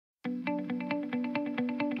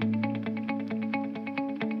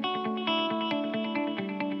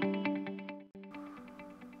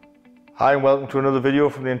Hi and welcome to another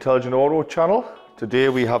video from the Intelligent Auto channel. Today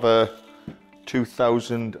we have a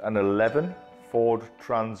 2011 Ford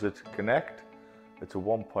Transit Connect. It's a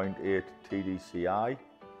 1.8 TDCi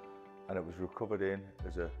and it was recovered in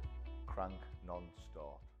as a crank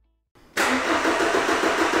non-start.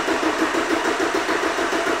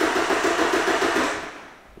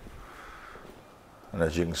 And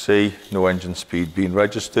as you can see, no engine speed being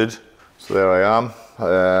registered. So there I am.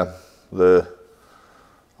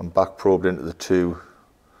 I'm back probed into the two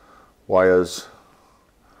wires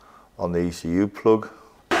on the ECU plug.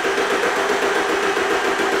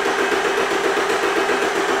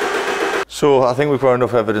 So I think we've got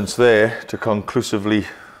enough evidence there to conclusively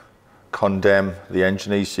condemn the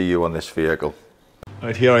engine ECU on this vehicle.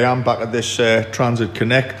 Right, here I am back at this Transit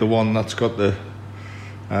Connect, the one that's got the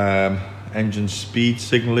engine speed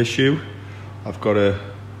signal issue. I've got a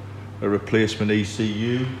replacement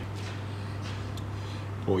ECU,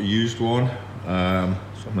 or a used one.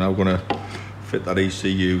 So I'm now going to fit that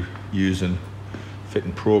ECU fit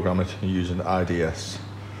and program it using IDS.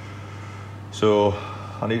 So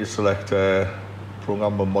I need to select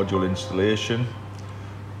programmable module installation,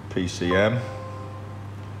 PCM.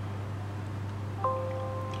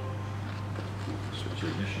 Switch the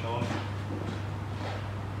ignition on.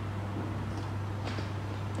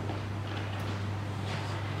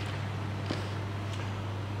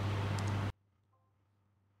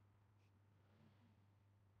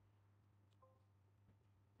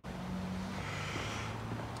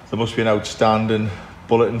 There must be an outstanding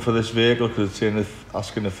bulletin for this vehicle because it's saying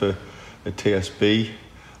asking for a TSB.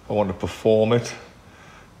 I want to perform it.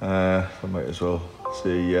 I might as well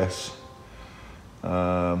say yes.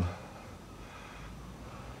 So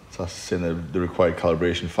that's saying the required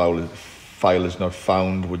calibration file is not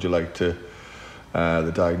found. Would you like the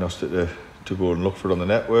diagnostic to go and look for it on the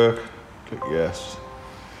network? Click yes.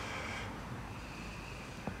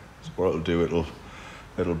 So what it'll do,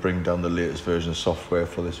 it'll bring down the latest version of software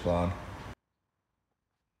for this van.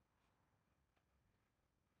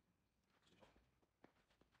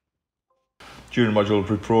 During module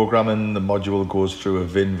reprogramming, the module goes through a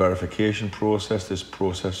VIN verification process. This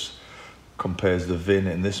process compares the VIN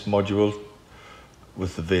in this module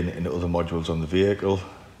with the VIN in other modules on the vehicle.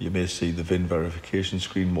 You may see the VIN verification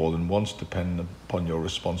screen more than once depending upon your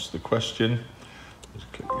response to the question.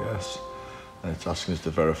 Just click yes. And it's asking us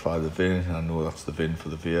to verify the VIN. I know that's the VIN for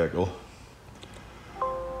the vehicle.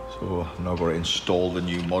 So I'm now going to install the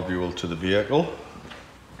new module to the vehicle.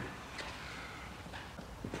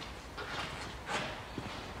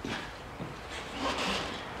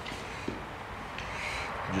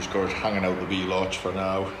 I've just got it hanging out the wheel arch for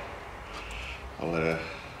now. I'll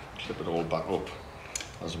clip it all back up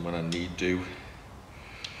as and when I need to.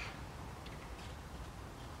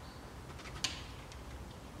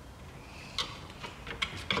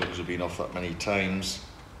 Plugs have been off that many times.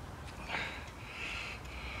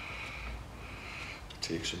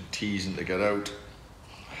 Take some teasing to get out.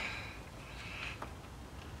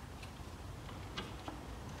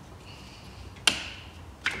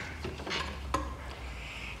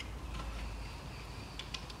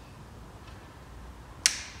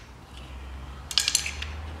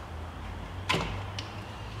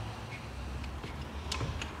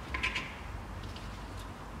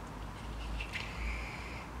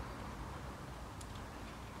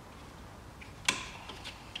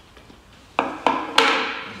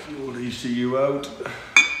 Pull the ECU out.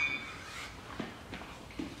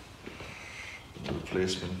 The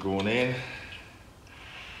replacement going in.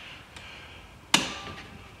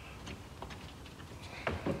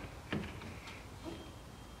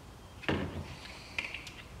 There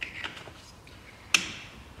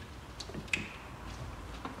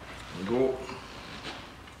we go.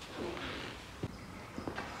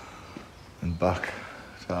 And back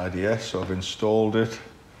to IDS, so I've installed it.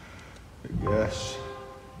 Yes.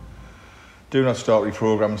 Do not start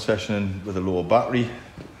reprogramming session with a low battery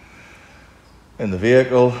in the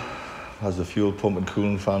vehicle, as the fuel pump and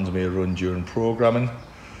cooling fans may run during programming.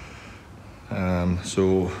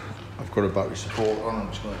 So I've got a battery support on. I'm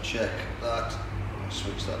just going to check that.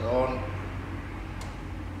 Switch that on.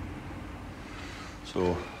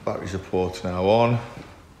 So battery support's now on.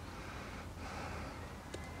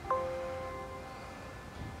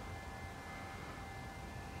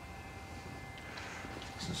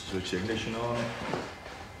 Switch the ignition on.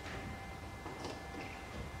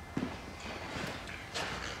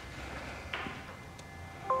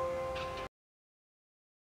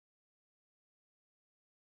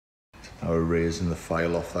 Now we're raising the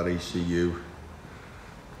file off that ECU.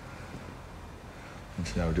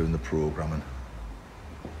 It's now doing the programming.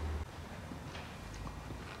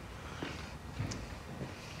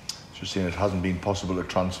 Just saying it hasn't been possible to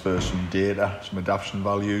transfer some data, some adaptation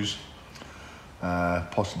values.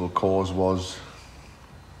 Possible cause was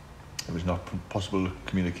it was not possible to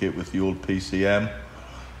communicate with the old PCM.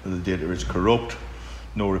 The data is corrupt.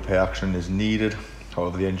 No repair action is needed.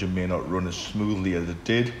 However, the engine may not run as smoothly as it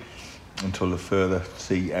did until the further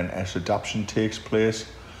CNS adaptation takes place.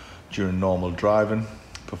 During normal driving,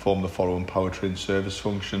 perform the following powertrain service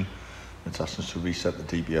function. It's asking us to reset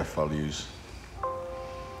the DBF values.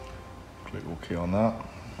 Click OK on that.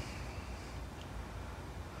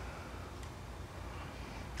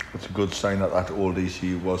 That's a good sign that that old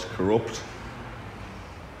ECU was corrupt.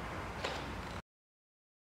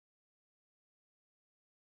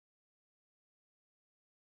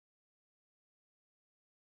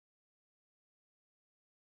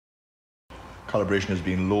 Calibration has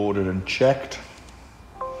been loaded and checked.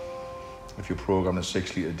 If you're programming a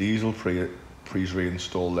 6-litre diesel, please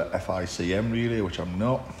reinstall the PCM relay, which I'm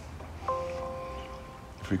not.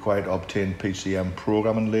 If required to obtain PCM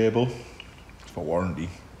programming label for warranty,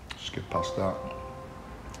 skip past that.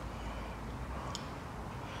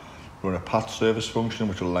 Run a path service function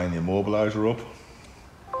which will line the immobiliser up.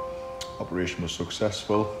 Operation was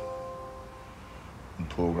successful and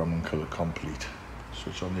programming complete.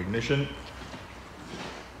 Switch on the ignition.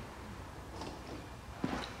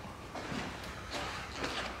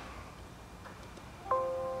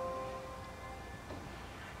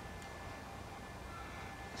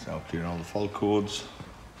 It's now clearing all the fault codes.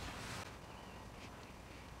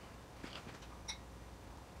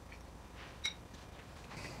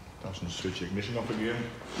 That's and switch the ignition off again.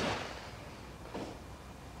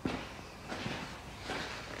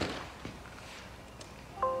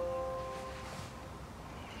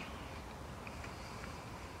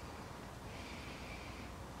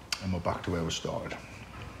 And we're back to where we started.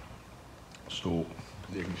 So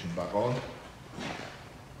put the ignition back on.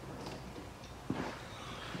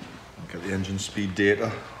 Get the engine speed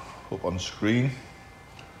data up on screen.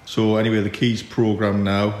 So anyway, the key's programmed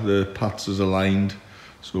now, the paths is aligned,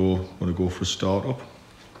 so I'm going to go for a startup.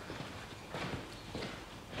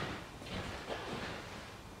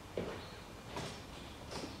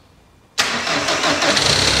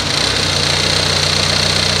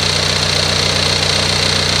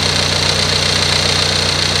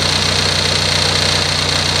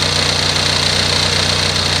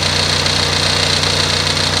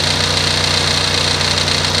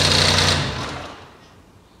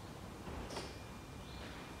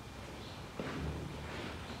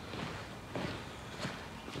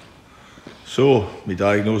 So, my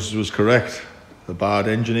diagnosis was correct. The bad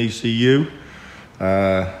engine ECU,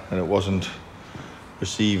 and it wasn't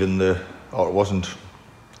receiving what's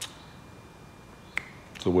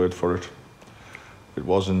the word for it? It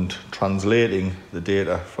wasn't translating the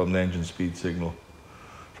data from the engine speed signal,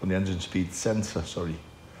 from the engine speed sensor, sorry.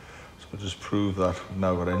 So I'll just prove that we've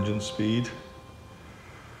now got engine speed.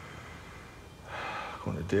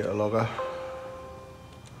 Go into data logger.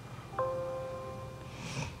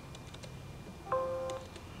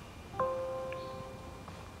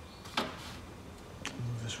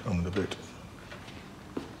 Round a bit.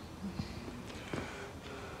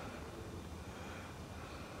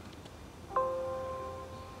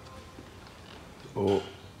 So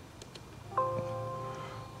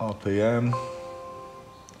RPM.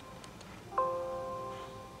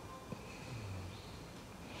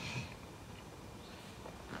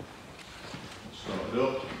 Start it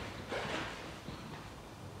up.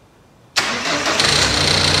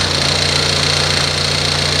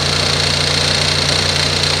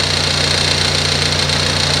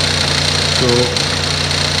 So, you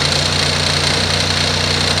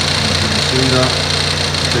can see that,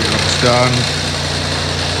 take it off the stand,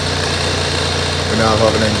 we now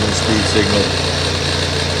have an engine speed signal.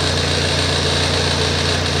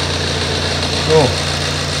 So,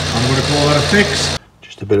 I'm going to call that a fix.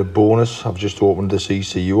 Just a bit of bonus, I've just opened this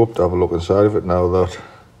ECU up to have a look inside of it now that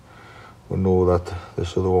we know that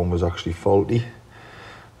this other one was actually faulty.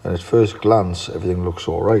 And at first glance, everything looks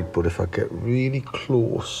alright, but if I get really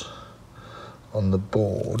close on the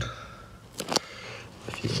board,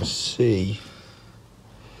 if you can see,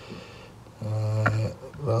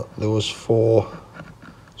 well, there was 4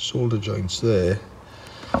 solder joints there.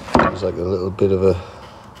 There's like a little bit of a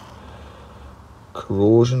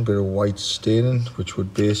corrosion, bit of white staining, which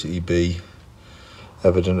would basically be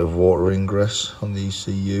evident of water ingress on the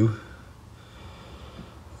ECU.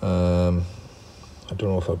 I don't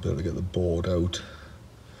know if I'll be able to get the board out.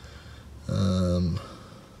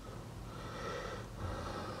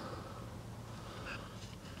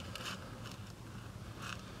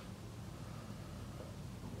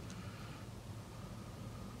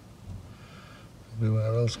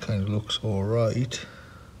 else kind of looks alright.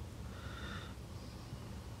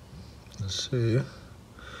 Let's see,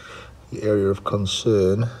 the area of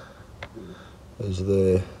concern is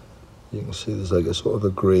there. You can see there's like a sort of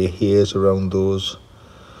a grey haze around those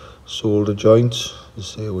solder joints, you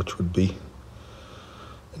see, which would be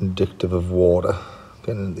indicative of water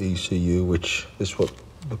getting into the ECU, which is what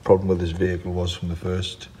the problem with this vehicle was from the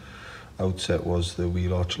first outset, was the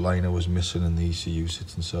wheel arch liner was missing and the ECU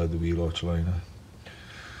sits inside the wheel arch liner.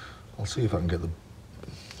 I'll see if I can get the...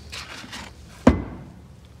 I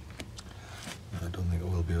don't think I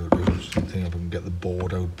will be able to. I just don't think I can get the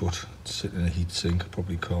board out, but it's sitting in a heat sink, I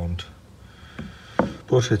probably can't.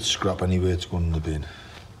 But it's scrap anyway, it's going in the bin.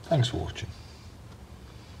 Thanks for watching.